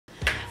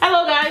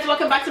guys,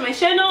 welcome back to my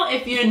channel.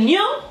 If you're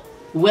new,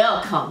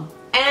 welcome.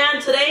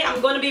 And today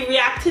I'm going to be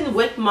reacting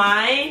with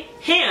my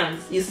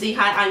hands. You see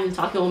how I'm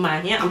talking with my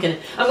hand? I'm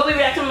kidding. I'm going to be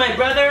reacting with my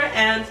brother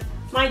and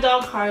my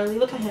dog Harley.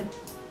 Look at him.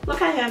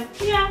 Look at him.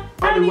 Yeah.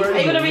 Harley, are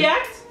you going to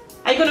react?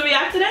 Are you going to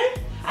react today?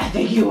 I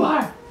think you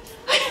are.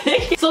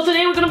 So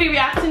today we're going to be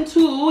reacting to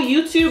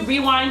YouTube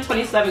Rewind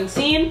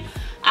 2017.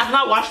 I've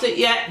not watched it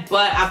yet,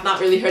 but I've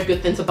not really heard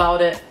good things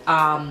about it.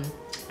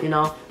 You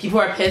know, people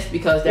are pissed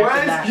because they're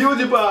Where's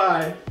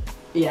PewDiePie?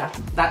 Yeah,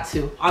 that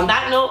too. On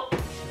that note,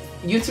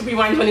 YouTube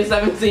Rewind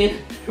 2017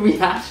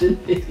 reaction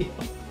video.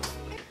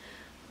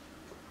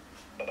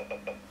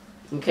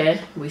 Okay,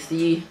 we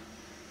see.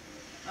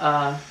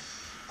 Oh,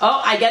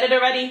 I get it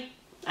already.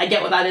 I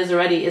get what that is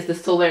already. It's the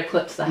solar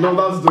eclipse that happened.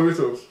 No, that's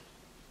Doritos.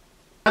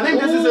 I think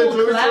this is a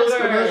Doritos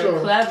commercial.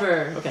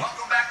 Clever. Okay.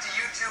 Welcome back to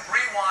YouTube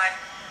Rewind.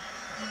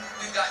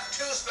 We've got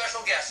two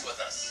special guests with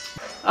us.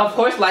 Of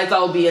course, Liza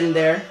will be in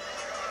there.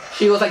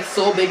 She was like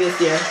so big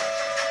this year.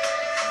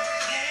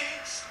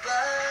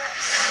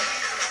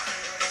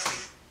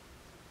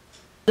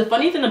 The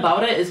funny thing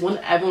about it is when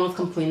everyone was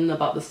complaining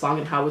about the song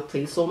and how it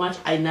plays so much,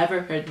 I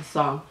never heard the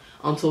song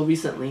until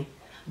recently.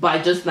 But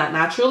I just, not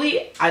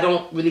naturally, I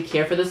don't really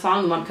care for the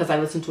song, not because I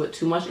listen to it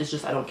too much, it's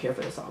just I don't care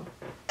for the song.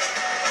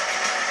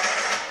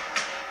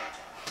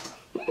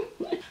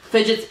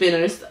 Fidget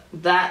spinners,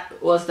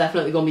 that was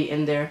definitely gonna be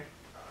in there.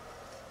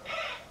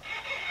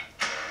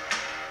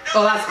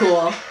 Oh, that's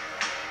cool.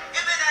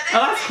 Oh,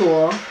 that's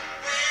cool.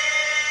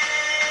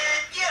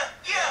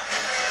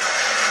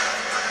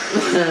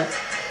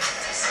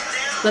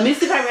 Let me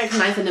see if I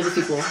recognize any of the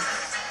people.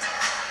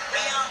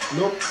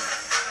 Nope.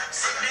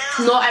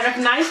 No, I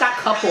recognize that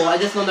couple. I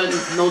just know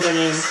their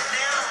names.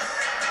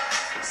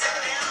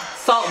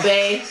 Salt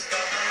Bae.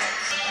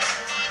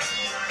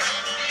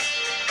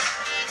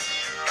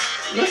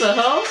 What the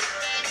hell?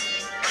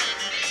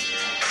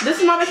 This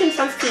is not making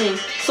sense to me.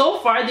 So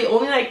far, the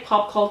only like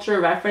pop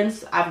culture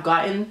reference I've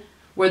gotten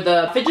were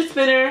the fidget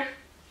spinner,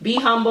 Be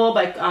Humble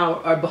by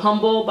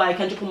Humble by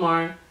Kendrick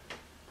Lamar,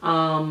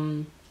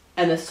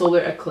 and the solar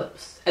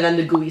eclipse, and then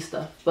the gooey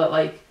stuff. But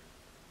like,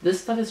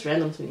 this stuff is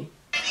random to me.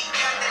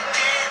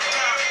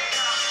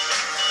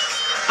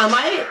 Am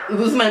I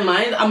losing my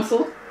mind? I'm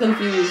so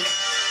confused.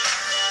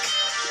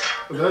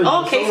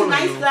 Oh, Casey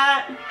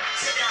Neistat.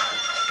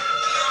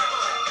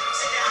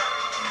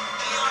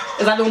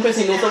 Is that the only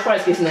person you know so far?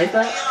 Is Casey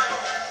Neistat?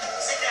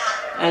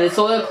 And the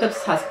solar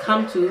eclipse has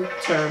come to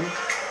term.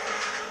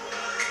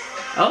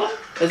 Oh,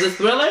 is this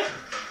Thriller?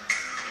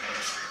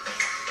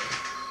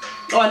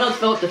 Oh, I know it's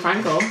Philip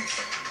DeFranco.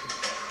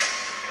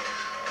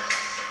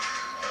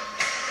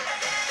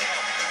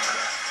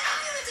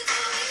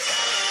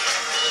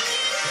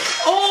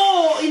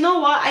 Oh, you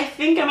know what? I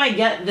think I might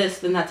get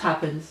this when that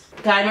happens.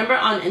 Okay, I remember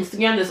on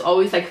Instagram there's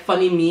always like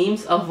funny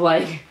memes of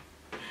like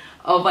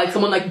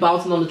someone like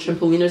bouncing on the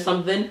trampoline or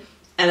something,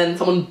 and then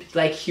someone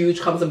like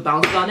huge comes and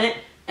bounces on it,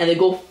 and they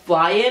go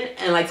flying,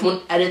 and like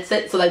someone edits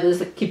it so like they just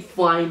like keep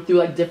flying through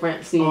like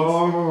different scenes.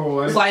 Oh,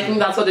 I think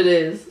that's what it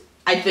is.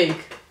 I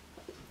think.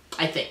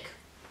 I'm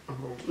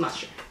not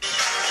sure.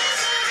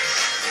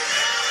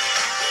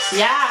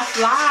 Yeah,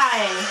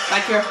 fly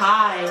like you're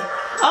high.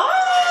 Oh,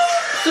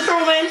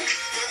 Superwoman.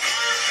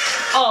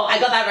 Oh, I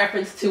got that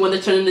reference too. When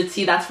they turn into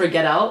tea, that's for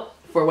Get Out,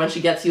 for when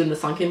she gets you in the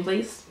sunken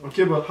place.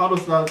 Okay, but how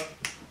does that?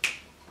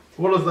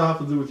 What does that have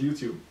to do with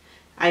YouTube?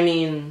 I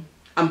mean,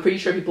 I'm pretty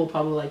sure people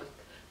probably like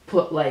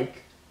put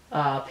like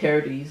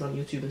parodies on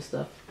YouTube and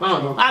stuff. I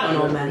don't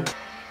know, man.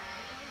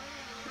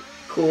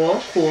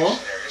 Cool, cool.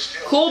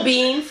 Cool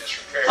beans.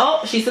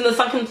 Oh, she's in the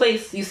sunken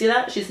place. You see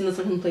that? She's in the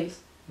sunken place.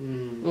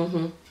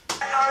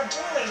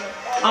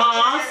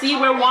 Aw, see,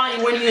 we're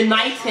one. We're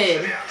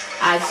united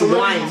as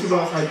one.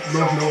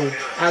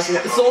 As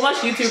one. So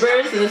much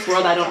YouTubers in this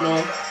world I don't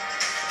know.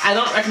 I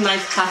don't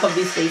recognize half of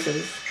these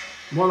faces.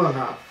 More than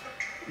half.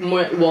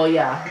 Well,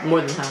 yeah, more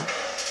than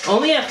half.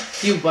 Only a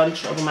few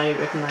bunch of them I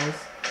recognize.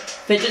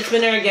 Fidget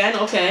spinner again,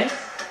 okay.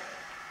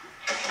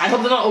 I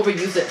hope they don't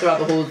overuse it throughout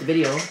the whole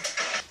video.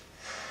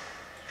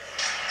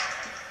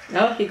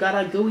 Oh, he got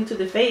a gooey to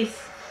the face.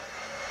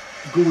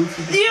 Gooey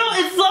to the Ew,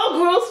 it's so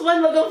gross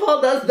when Logan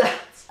Paul does that.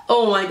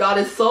 Oh my god,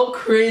 it's so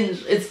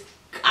cringe. It's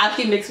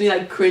actually makes me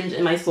like cringe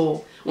in my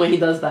soul when he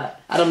does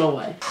that. I don't know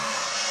why.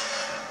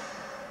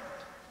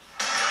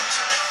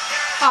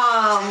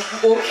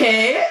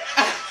 Okay.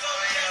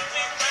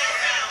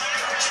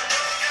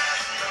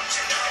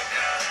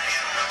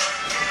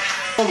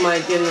 Oh my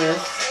goodness.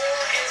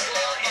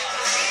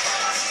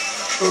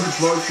 Oh, the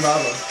floor is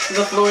lava.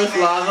 The floor is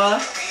lava.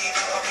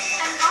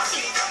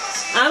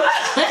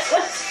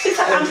 She's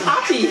like, I'm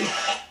Poppy.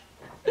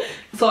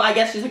 So I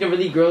guess she's like a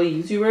really girly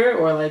YouTuber,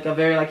 or like a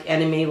very like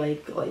anime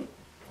like.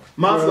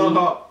 Man's not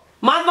hot.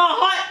 Man's not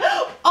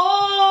hot.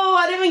 Oh,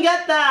 I didn't even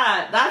get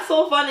that. That's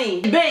so funny.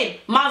 Babe,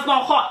 man's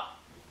not hot.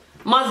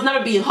 Man's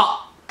never been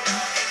hot.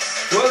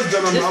 Where's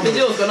Jenna This Marbles?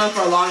 video is going on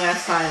for a long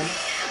ass time.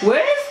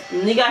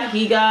 Where's Niga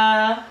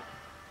Higa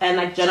and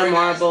like Jenna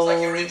Marbles?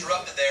 Like you were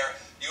interrupted there.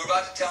 You were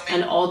about to tell me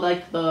and all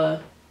like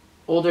the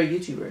older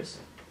YouTubers.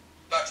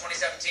 about about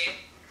 2017?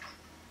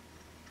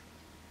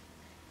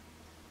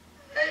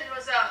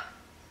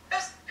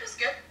 It was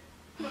good.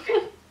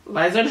 Okay.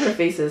 Why is it her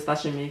faces that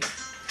she makes?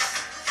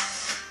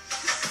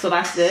 So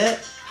that's it.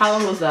 How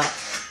long was that?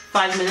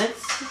 5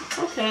 minutes?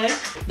 Okay.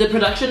 The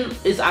production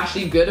is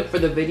actually good for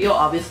the video,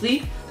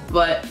 obviously,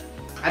 but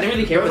I didn't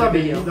really care for the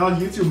video. That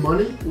YouTube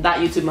money? That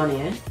YouTube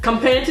money, eh?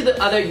 Compared to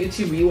the other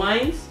YouTube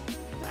rewinds,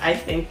 I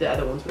think the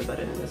other ones were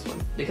better than this one.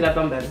 They could have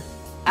done better.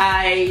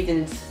 I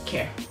didn't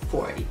care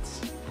for it.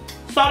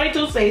 Sorry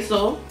to say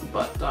so,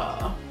 but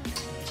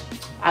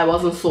I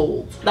wasn't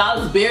sold. That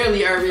was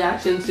barely our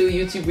reaction to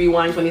YouTube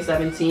Rewind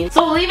 2017.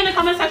 So leave in the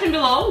comment section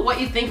below what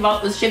you think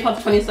about the ship of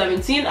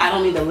 2017. I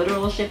don't mean the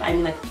literal ship, I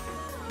mean like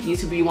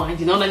YouTube Rewind,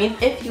 you know what I mean?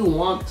 If you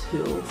want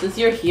to, since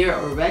you're here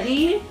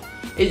already,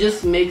 it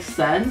just makes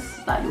sense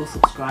that you'll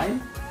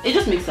subscribe. It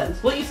just makes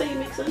sense. What you say, it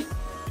makes sense?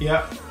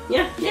 Yeah.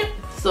 Yeah.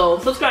 So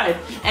subscribe,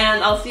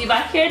 and I'll see you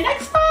back here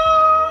next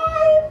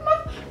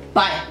time.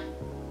 Bye.